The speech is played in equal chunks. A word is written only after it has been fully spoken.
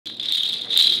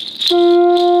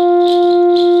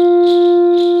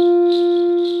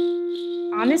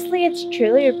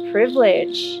truly a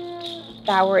privilege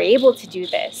that we're able to do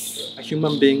this. A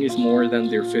human being is more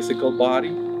than their physical body.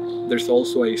 There's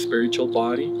also a spiritual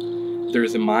body.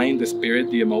 There's the mind, the spirit,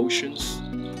 the emotions.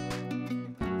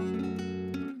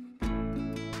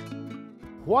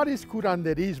 What is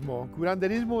curanderismo?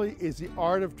 Curanderismo is the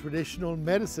art of traditional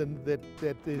medicine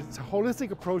that is a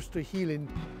holistic approach to healing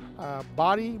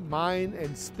body, mind,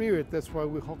 and spirit. That's why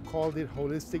we called it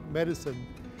holistic medicine.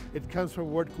 It comes from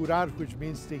the word curar, which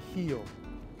means to heal.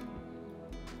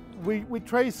 We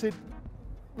trace it,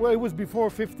 well, it was before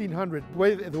 1500.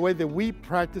 The way that we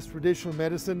practice traditional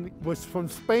medicine was from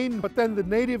Spain, but then the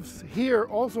natives here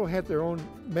also had their own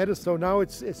medicine, so now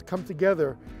it's come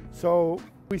together. So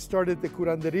we started the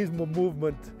Curanderismo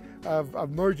movement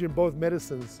of merging both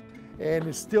medicines, and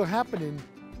it's still happening.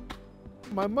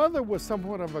 My mother was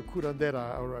somewhat of a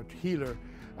curandera, or a healer.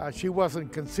 She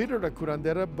wasn't considered a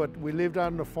curandera, but we lived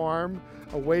on a farm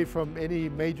away from any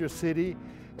major city,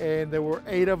 and there were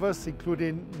 8 of us,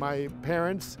 including my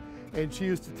parents, and she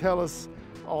used to tell us,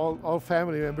 all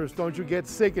family members, don't you get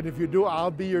sick, and if you do, I'll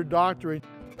be your doctor.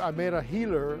 I met a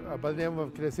healer by the name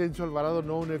of Crescencio Alvarado,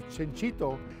 known as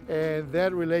Chenchito, and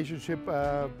that relationship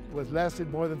lasted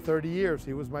more than 30 years.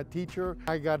 He was my teacher.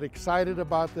 I got excited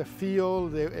about the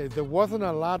field. There wasn't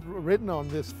a lot written on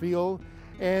this field.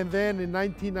 And then in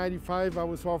 1995, I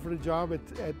was offered a job at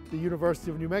the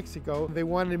University of New Mexico. They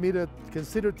wanted me to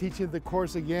consider teaching the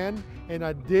course again, and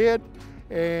I did.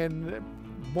 And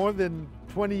more than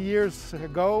 20 years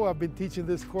ago, I've been teaching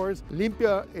this course.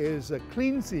 Limpia is a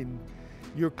cleansing.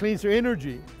 You cleanse your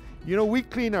energy. You know, we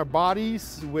clean our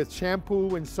bodies with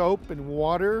shampoo and soap and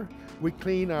water. We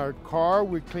clean our car,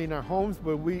 we clean our homes,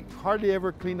 but we hardly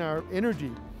ever clean our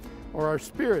energy or our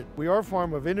spirit. We are a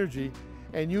form of energy,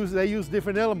 and they use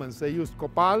different elements. They use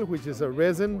copal, which is a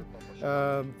resin,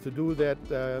 to do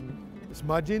that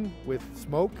smudging with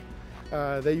smoke.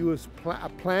 They use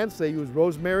plants. They use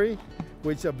rosemary,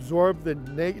 which absorb the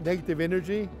negative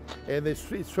energy, and it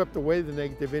swept away the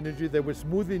negative energy. They were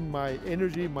smoothing my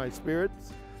energy, my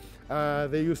spirits.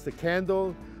 They use the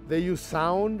candle. They use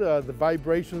sound, the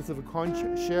vibrations of a conch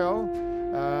shell.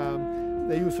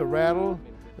 They use a rattle.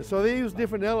 So they use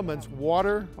different elements,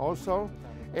 water also.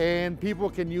 And people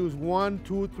can use 1,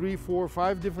 2, 3, 4,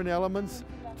 5 different elements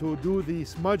to do the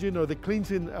smudging or the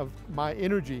cleansing of my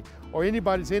energy or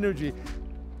anybody's energy.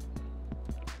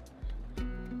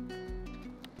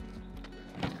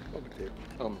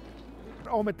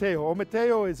 Ometeo.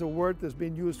 Ometeo is a word that's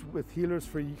been used with healers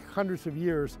for hundreds of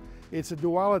years. It's a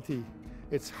duality.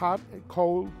 It's hot and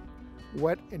cold,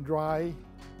 wet and dry,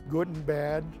 good and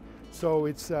bad. So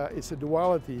it's a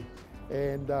duality,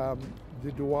 and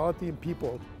the duality in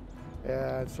people.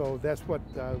 So that's what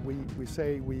we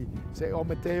say. We say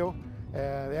Ometeo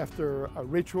after a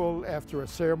ritual, after a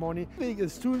ceremony. The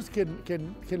students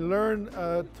can learn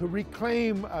to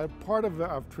reclaim a part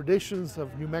of traditions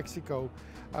of New Mexico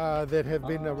that have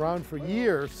been around for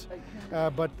years,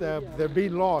 but they're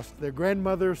being lost. Their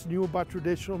grandmothers knew about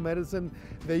traditional medicine.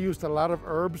 They used a lot of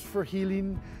herbs for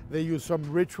healing. They used some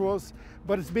rituals,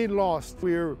 but it's being lost.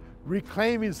 We're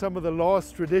reclaiming some of the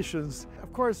lost traditions.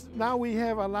 Of course, now we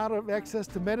have a lot of access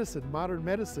to medicine, modern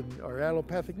medicine or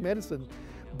allopathic medicine,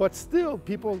 but still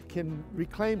people can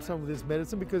reclaim some of this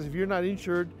medicine, because if you're not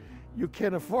insured, you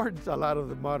can't afford a lot of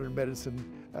the modern medicine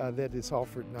that is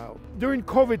offered now. During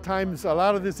COVID times, a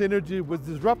lot of this energy was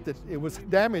disrupted. It was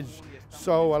damaged.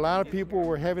 So a lot of people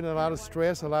were having a lot of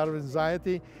stress, a lot of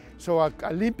anxiety. So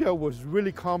Limpia was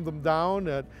really calmed them down.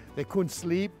 They couldn't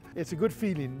sleep. It's a good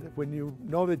feeling when you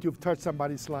know that you've touched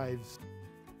somebody's lives.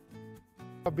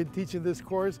 I've been teaching this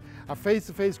course, a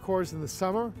face-to-face course in the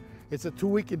summer. It's a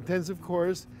 2-week intensive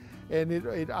course,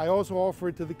 and I also offer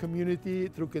it to the community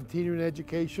through continuing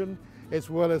education, as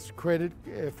well as credit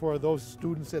for those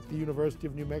students at the University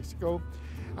of New Mexico.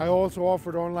 I also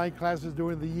offered online classes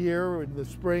during the year, in the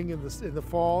spring, in the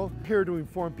fall. I'm here to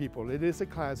inform people. It is a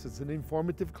class, it's an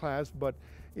informative class, but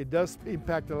it does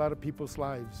impact a lot of people's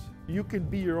lives. You can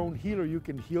be your own healer. You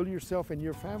can heal yourself and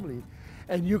your family.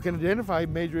 And you can identify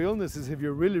major illnesses if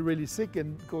you're really, really sick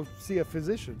and go see a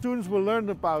physician. Students will learn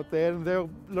about that, and they'll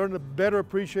learn a better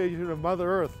appreciation of Mother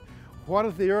Earth. What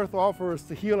does the earth offer us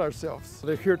to heal ourselves?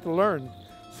 They're here to learn.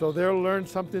 So they'll learn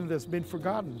something that's been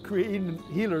forgotten. Creating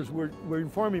healers, we're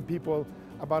informing people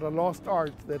about a lost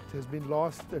art that has been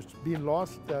lost, that's been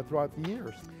lost throughout the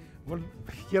years. Bueno,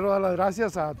 quiero dar las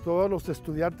gracias a todos los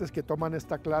estudiantes que toman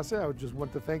esta clase. I just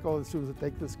want to thank all the students that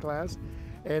take this class,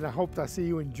 and I hope to see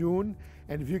you in June.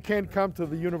 And if you can't come to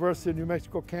the University of New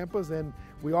Mexico campus, then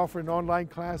we offer an online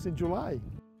class in July.